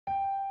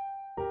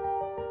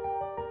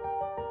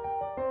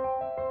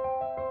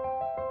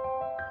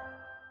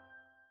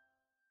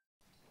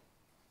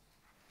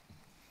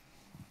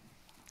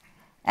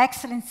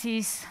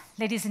Excellencies,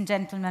 ladies and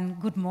gentlemen,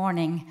 good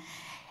morning.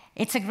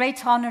 It's a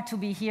great honor to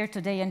be here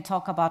today and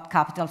talk about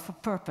capital for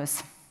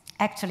purpose.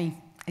 Actually,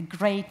 a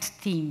great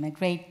theme, a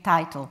great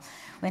title.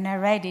 When I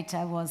read it,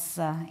 I was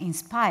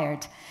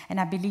inspired, and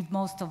I believe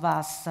most of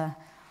us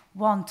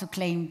want to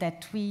claim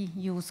that we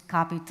use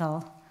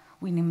capital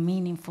in a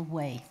meaningful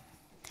way.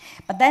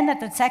 But then at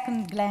the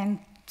second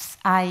glance,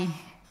 I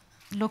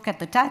look at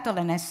the title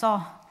and I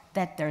saw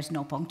that there's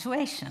no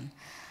punctuation.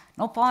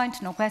 No point,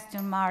 no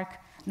question mark,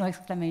 no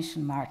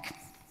exclamation mark.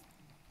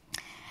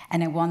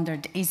 And I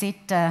wondered, is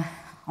it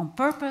on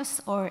purpose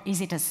or is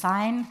it a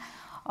sign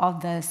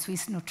of the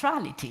Swiss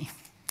neutrality?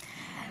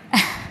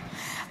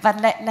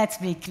 But let's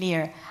be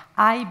clear.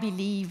 I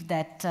believe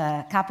that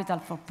capital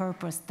for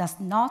purpose does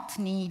not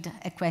need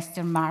a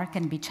question mark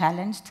and be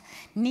challenged.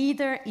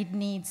 Neither it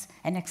needs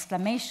an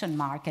exclamation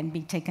mark and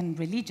be taken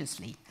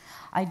religiously.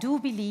 I do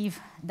believe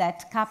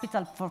that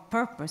capital for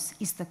purpose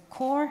is the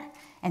core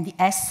and the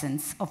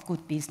essence of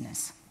good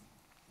business.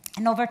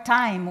 And over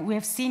time, we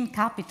have seen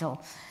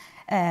capital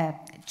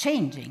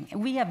changing.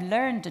 We have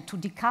learned to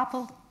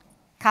decouple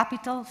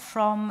capital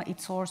from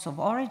its source of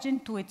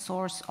origin to its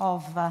source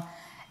of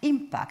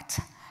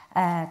impact.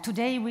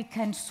 Today, we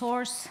can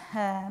source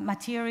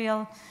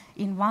material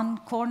in one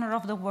corner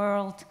of the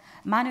world,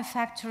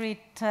 manufacture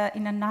it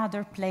in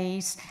another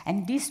place,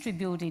 and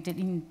distribute it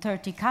in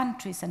 30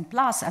 countries and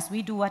plus, as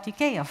we do at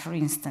IKEA, for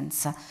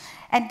instance.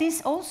 And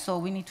this also,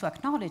 we need to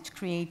acknowledge,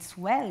 creates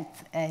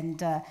wealth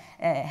and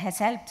has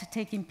helped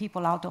taking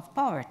people out of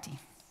poverty.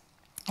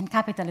 And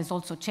capital has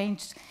also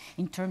changed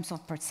in terms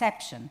of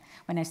perception.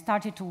 When I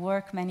started to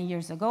work many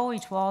years ago,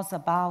 it was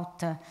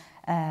about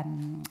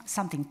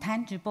something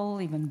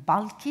tangible, even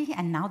bulky,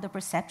 and now the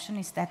perception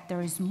is that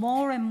there is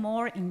more and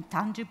more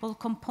intangible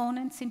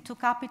components into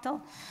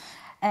capital.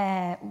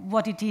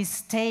 What it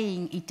is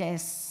saying, it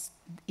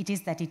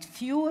is that it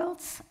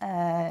fuels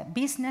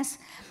business,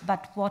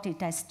 but what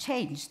it has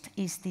changed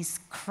is this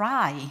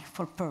cry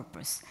for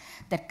purpose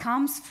that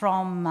comes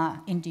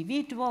from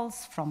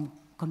individuals, from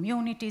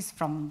communities,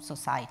 from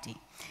society.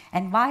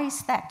 And why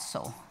is that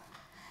so?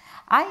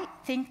 I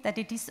think that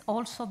it is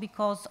also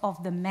because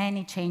of the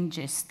many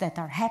changes that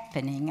are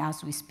happening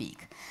as we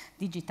speak.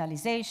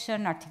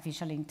 Digitalization,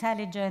 artificial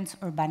intelligence,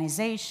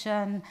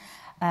 urbanization,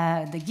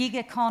 the gig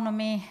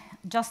economy,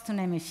 just to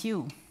name a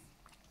few.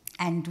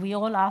 And we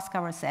all ask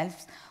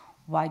ourselves,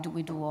 why do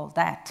we do all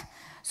that?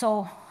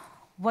 So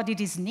what it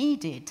is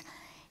needed,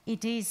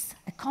 it is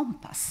a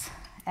compass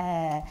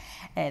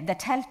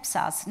that helps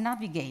us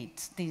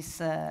navigate these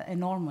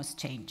enormous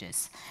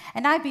changes.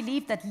 And I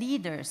believe that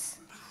leaders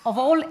of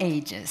all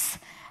ages,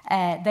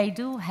 they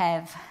do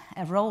have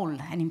a role,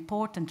 an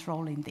important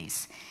role in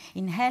this,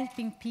 in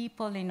helping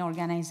people in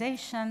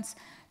organizations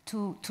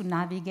to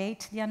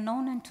navigate the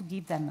unknown and to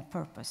give them a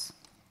purpose.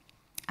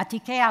 At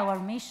IKEA, our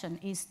mission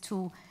is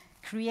to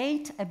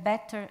create a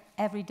better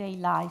everyday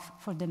life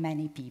for the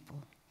many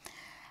people.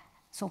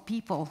 So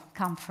people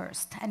come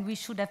first, and we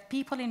should have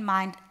people in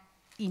mind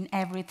in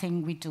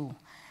everything we do.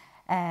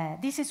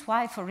 This is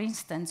why, for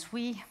instance,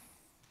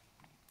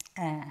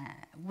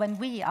 when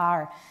we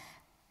are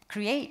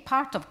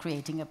part of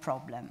creating a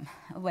problem,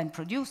 when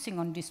producing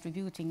or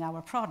distributing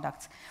our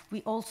products,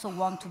 we also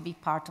want to be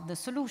part of the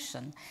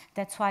solution.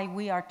 That's why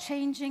we are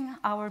changing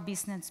our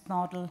business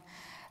model.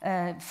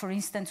 For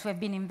instance, we have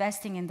been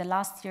investing in the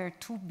last year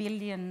 2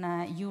 billion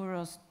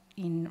euros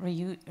in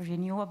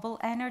renewable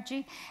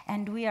energy,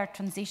 and we are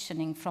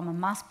transitioning from a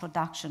mass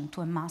production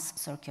to a mass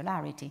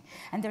circularity.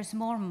 And there's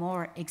more and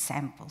more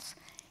examples.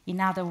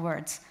 In other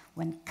words,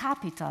 when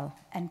capital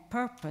and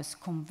purpose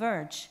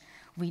converge,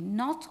 we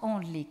not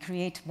only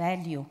create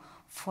value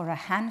for a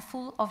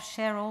handful of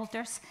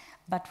shareholders,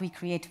 but we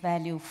create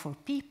value for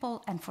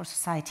people and for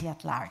society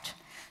at large.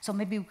 So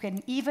maybe we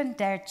can even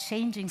dare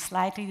changing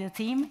slightly the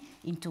theme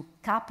into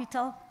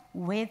capital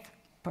with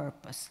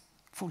purpose.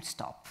 Full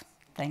stop.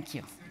 Thank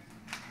you.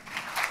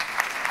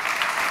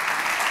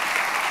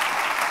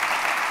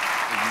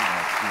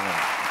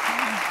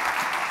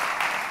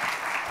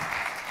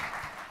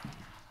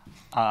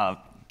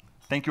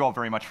 Thank you all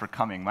very much for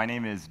coming. My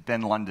name is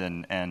Ben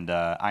Lundin, and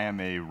I am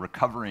a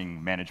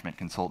recovering management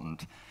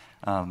consultant.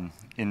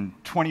 In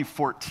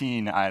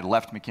 2014, I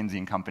left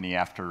McKinsey & Company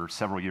after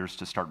several years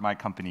to start my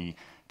company,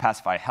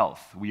 Pacify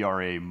Health. We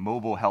are a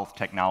mobile health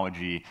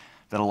technology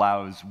that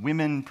allows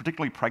women,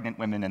 particularly pregnant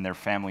women and their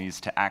families,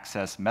 to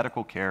access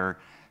medical care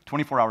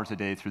 24 hours a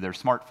day through their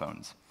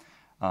smartphones.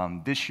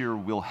 This year,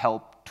 we'll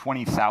help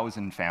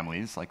 20,000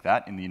 families like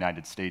that in the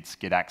United States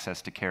get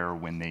access to care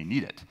when they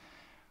need it.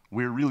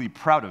 We're really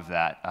proud of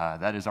that.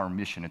 That is our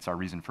mission. It's our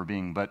reason for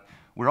being. But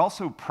we're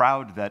also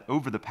proud that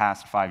over the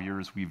past 5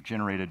 years, we've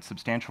generated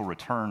substantial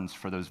returns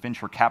for those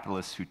venture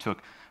capitalists who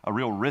took a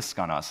real risk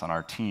on us, on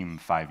our team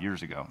 5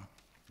 years ago.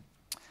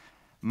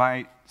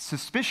 My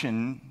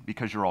suspicion,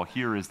 because you're all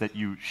here, is that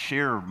you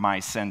share my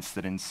sense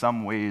that in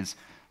some ways,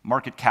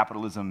 market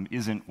capitalism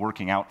isn't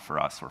working out for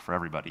us or for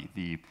everybody.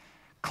 The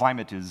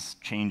climate is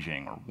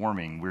changing or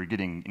warming. We're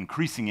getting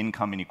increasing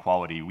income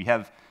inequality. We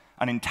have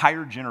an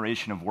entire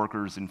generation of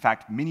workers, in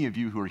fact, many of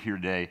you who are here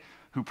today,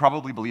 who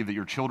probably believe that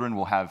your children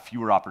will have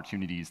fewer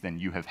opportunities than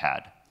you have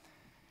had.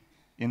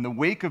 In the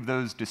wake of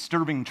those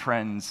disturbing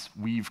trends,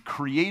 we've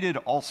created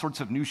all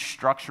sorts of new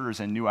structures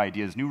and new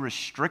ideas, new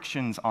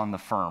restrictions on the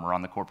firm or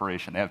on the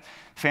corporation. They have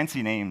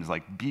fancy names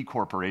like B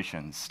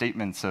corporations,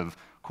 statements of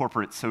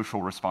corporate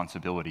social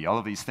responsibility, all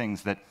of these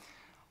things that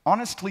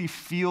honestly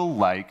feel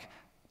like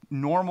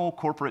normal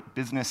corporate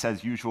business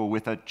as usual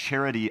with a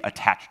charity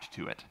attached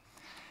to it.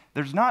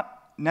 There's not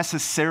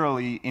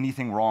necessarily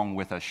anything wrong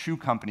with a shoe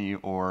company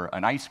or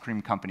an ice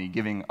cream company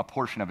giving a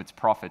portion of its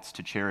profits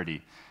to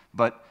charity,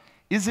 but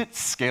is it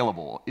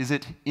scalable? Is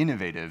it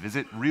innovative? Is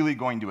it really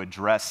going to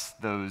address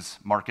those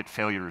market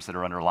failures that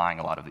are underlying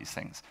a lot of these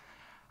things?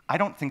 I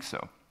don't think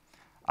so.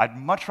 I'd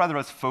much rather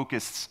us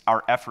focus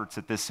our efforts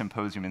at this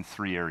symposium in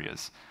 3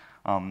 areas.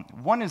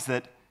 One is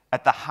that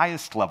at the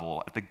highest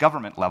level, at the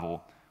government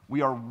level,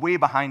 we are way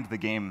behind the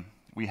game.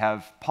 We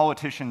have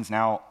politicians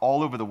now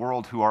all over the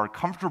world who are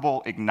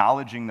comfortable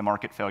acknowledging the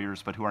market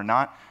failures, but who are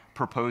not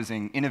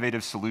proposing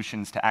innovative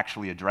solutions to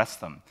actually address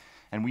them.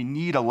 And we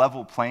need a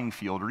level playing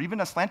field, or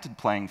even a slanted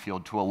playing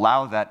field, to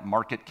allow that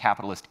market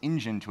capitalist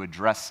engine to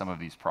address some of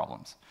these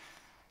problems.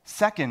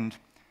 Second,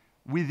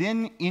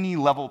 within any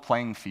level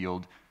playing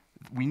field,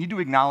 we need to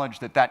acknowledge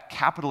that that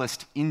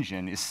capitalist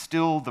engine is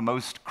still the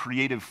most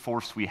creative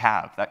force we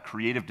have, that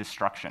creative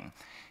destruction.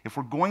 If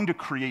we're going to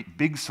create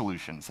big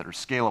solutions that are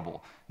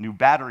scalable, new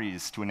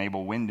batteries to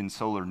enable wind and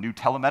solar, new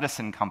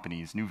telemedicine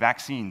companies, new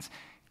vaccines,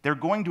 they're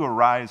going to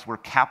arise where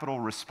capital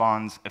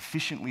responds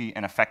efficiently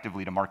and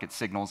effectively to market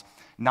signals,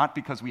 not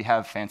because we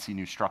have fancy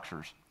new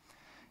structures.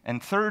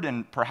 And third,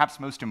 and perhaps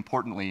most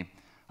importantly,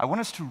 I want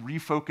us to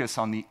refocus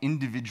on the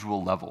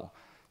individual level,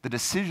 the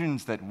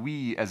decisions that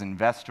we as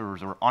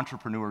investors or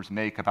entrepreneurs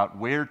make about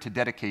where to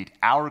dedicate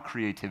our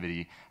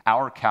creativity,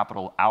 our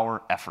capital,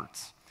 our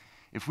efforts.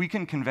 If we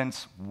can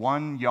convince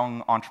one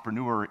young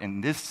entrepreneur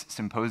in this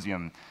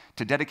symposium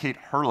to dedicate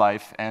her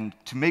life and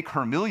to make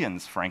her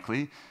millions,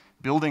 frankly,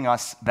 building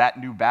us that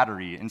new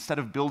battery instead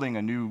of building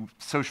a new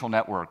social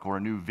network or a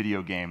new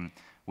video game,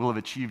 we'll have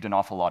achieved an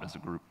awful lot as a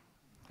group.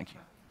 Thank you.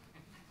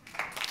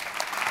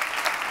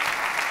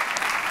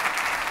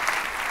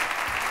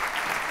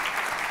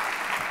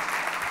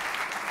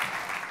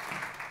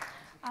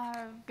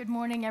 Good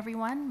morning,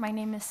 everyone. My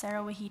name is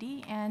Sara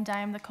Wahedi, and I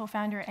am the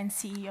co-founder and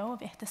CEO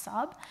of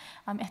Ehtesab.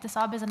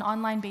 Ehtesab is an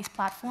online-based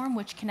platform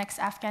which connects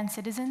Afghan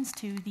citizens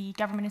to the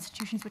government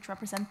institutions which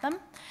represent them.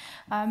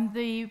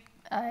 The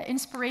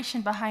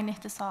inspiration behind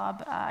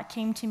Ehtesab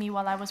came to me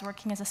while I was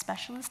working as a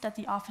specialist at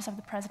the Office of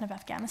the President of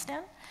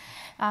Afghanistan.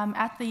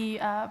 At the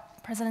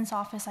President's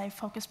Office, I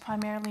focused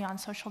primarily on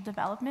social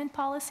development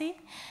policy,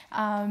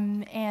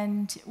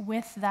 and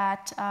with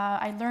that,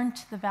 I learned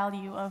the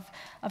value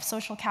of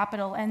social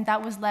capital, and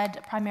that was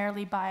led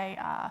primarily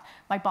by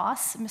my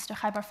boss, Mr.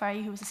 Khaibar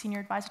Farai, who was a senior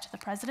advisor to the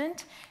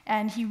President,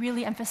 and he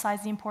really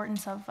emphasized the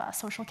importance of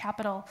social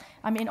capital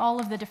in all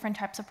of the different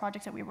types of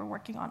projects that we were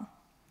working on.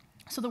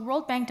 So the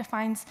World Bank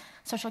defines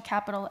social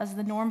capital as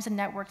the norms and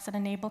networks that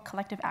enable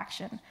collective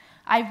action.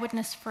 I've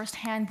witnessed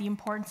firsthand the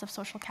importance of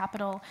social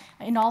capital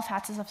in all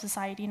facets of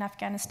society in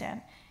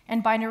Afghanistan.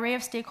 And by an array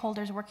of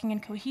stakeholders working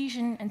in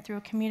cohesion and through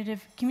a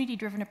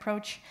community-driven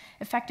approach,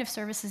 effective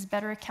services,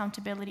 better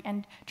accountability,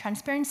 and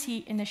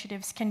transparency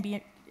initiatives can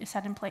be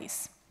set in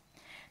place.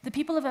 The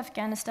people of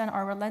Afghanistan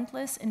are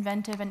relentless,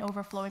 inventive, and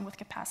overflowing with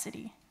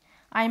capacity.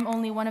 I am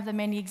only one of the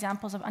many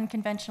examples of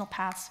unconventional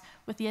paths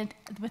with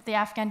the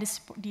Afghan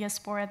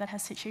diaspora that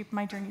has shaped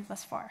my journey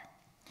thus far.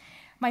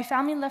 My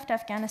family left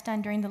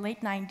Afghanistan during the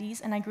late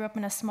 90s, and I grew up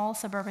in a small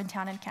suburban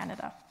town in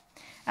Canada.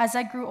 As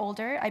I grew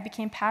older, I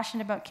became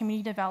passionate about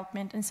community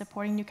development and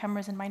supporting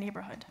newcomers in my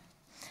neighborhood.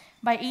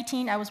 By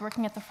 18, I was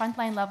working at the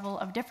frontline level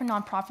of different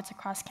nonprofits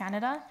across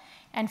Canada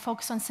and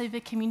focused on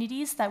civic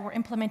communities that were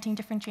implementing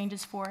different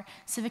changes for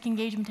civic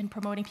engagement and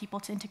promoting people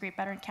to integrate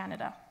better in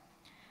Canada.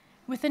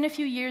 Within a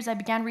few years, I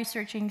began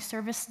researching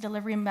service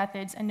delivery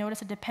methods and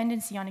noticed a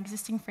dependency on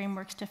existing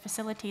frameworks to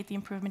facilitate the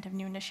improvement of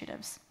new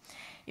initiatives.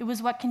 It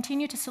was what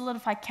continued to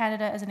solidify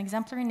Canada as an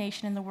exemplary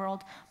nation in the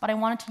world, but I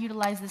wanted to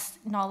utilize this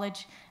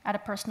knowledge at a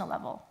personal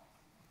level.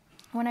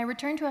 When I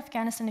returned to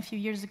Afghanistan a few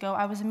years ago,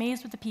 I was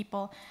amazed with the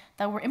people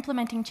that were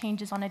implementing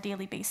changes on a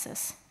daily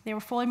basis. They were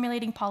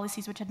formulating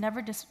policies which had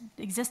never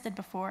existed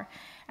before,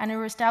 and they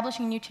were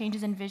establishing new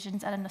changes and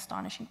visions at an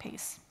astonishing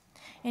pace.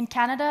 In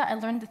Canada, I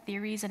learned the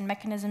theories and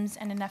mechanisms,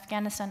 and in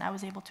Afghanistan, I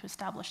was able to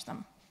establish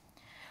them.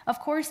 Of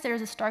course, there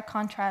is a stark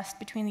contrast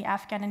between the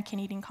Afghan and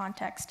Canadian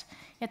context,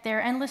 yet there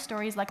are endless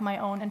stories like my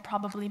own, and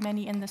probably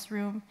many in this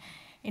room,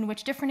 in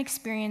which different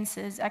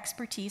experiences,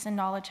 expertise, and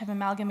knowledge have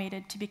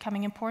amalgamated to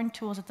becoming important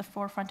tools at the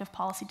forefront of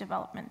policy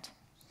development.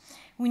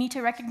 We need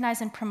to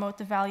recognize and promote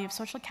the value of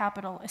social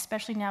capital,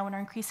 especially now in our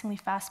increasingly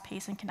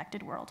fast-paced and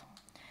connected world.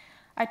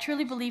 I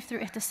truly believe through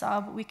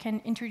Ehtesab, we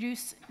can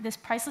introduce this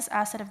priceless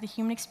asset of the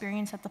human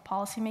experience at the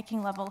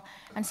policymaking level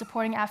and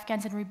supporting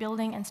Afghans in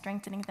rebuilding and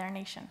strengthening their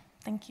nation.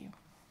 Thank you.